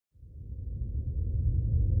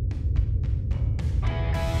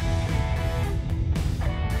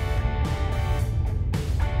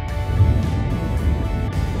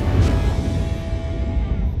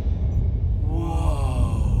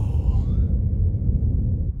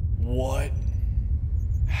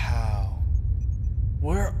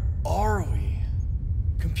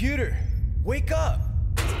Computer, wake up!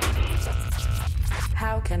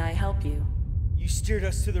 How can I help you? You steered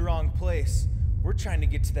us to the wrong place. We're trying to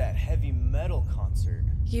get to that heavy metal concert.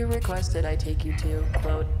 You requested I take you to,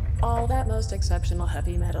 quote, all that most exceptional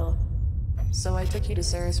heavy metal. So I took you to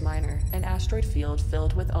Ceres Minor, an asteroid field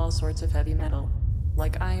filled with all sorts of heavy metal,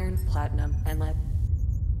 like iron, platinum, and lead.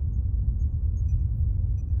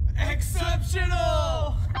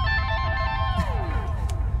 Exceptional!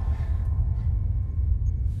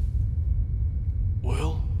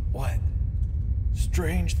 Will? What?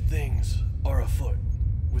 Strange things are afoot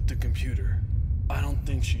with the computer. I don't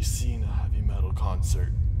think she's seen a heavy metal concert.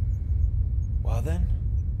 Well then,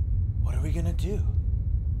 what are we gonna do?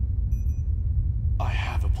 I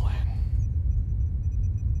have a plan.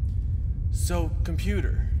 So,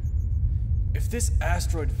 computer, if this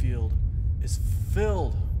asteroid field is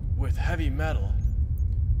filled with heavy metal,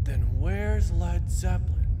 then where's Led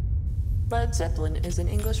Zeppelin? Led Zeppelin is an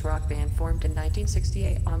English rock band formed in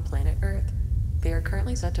 1968 on planet Earth. They are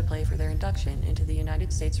currently set to play for their induction into the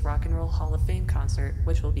United States Rock and Roll Hall of Fame concert,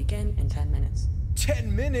 which will begin in 10 minutes.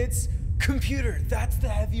 10 minutes? Computer, that's the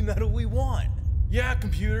heavy metal we want. Yeah,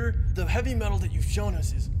 computer, the heavy metal that you've shown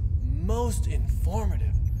us is most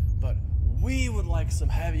informative, but we would like some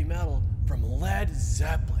heavy metal from Led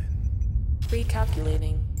Zeppelin.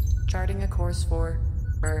 Recalculating, charting a course for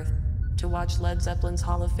Earth to watch Led Zeppelin's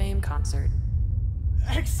Hall of Fame concert.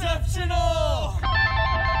 Exceptional!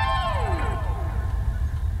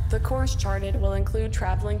 The course charted will include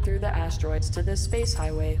traveling through the asteroids to this space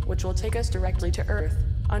highway, which will take us directly to Earth.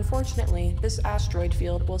 Unfortunately, this asteroid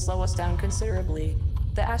field will slow us down considerably.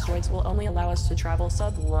 The asteroids will only allow us to travel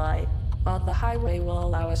sub-light, while the highway will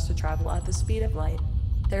allow us to travel at the speed of light.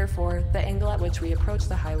 Therefore, the angle at which we approach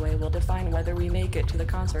the highway will define whether we make it to the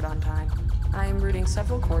concert on time. I am routing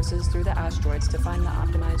several courses through the asteroids to find the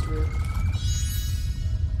optimized route.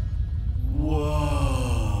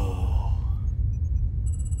 Whoa.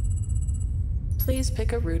 Please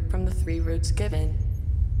pick a route from the 3 routes given.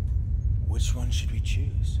 Which one should we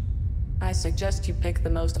choose? I suggest you pick the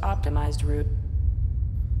most optimized route.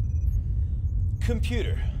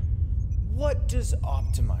 Computer, what does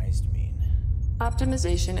optimized mean?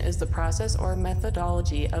 Optimization is the process or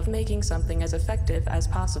methodology of making something as effective as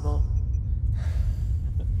possible.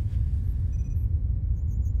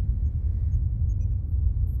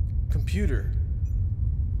 Computer,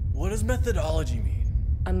 what does methodology mean?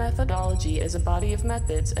 A methodology is a body of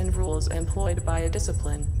methods and rules employed by a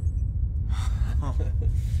discipline.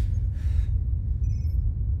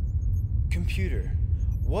 Computer,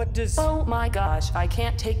 what does... Oh my gosh, I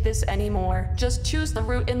can't take this anymore. Just choose the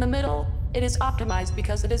route in the middle. It is optimized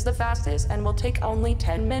because it is the fastest and will take only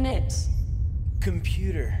 10 minutes.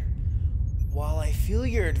 Computer, while I feel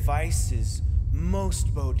your advice is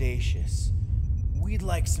most bodacious, we'd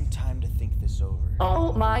like some time to think this over.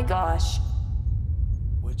 Oh my gosh.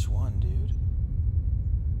 Which one, dude?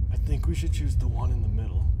 I think we should choose the one in the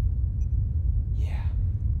middle. Yeah.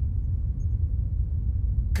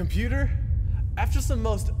 Computer, after some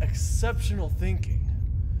most exceptional thinking,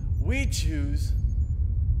 we choose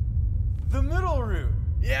the middle route.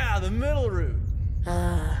 Yeah, the middle route.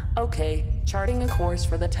 Okay, charting a course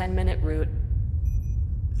for the 10-minute route.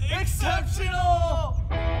 Exceptional!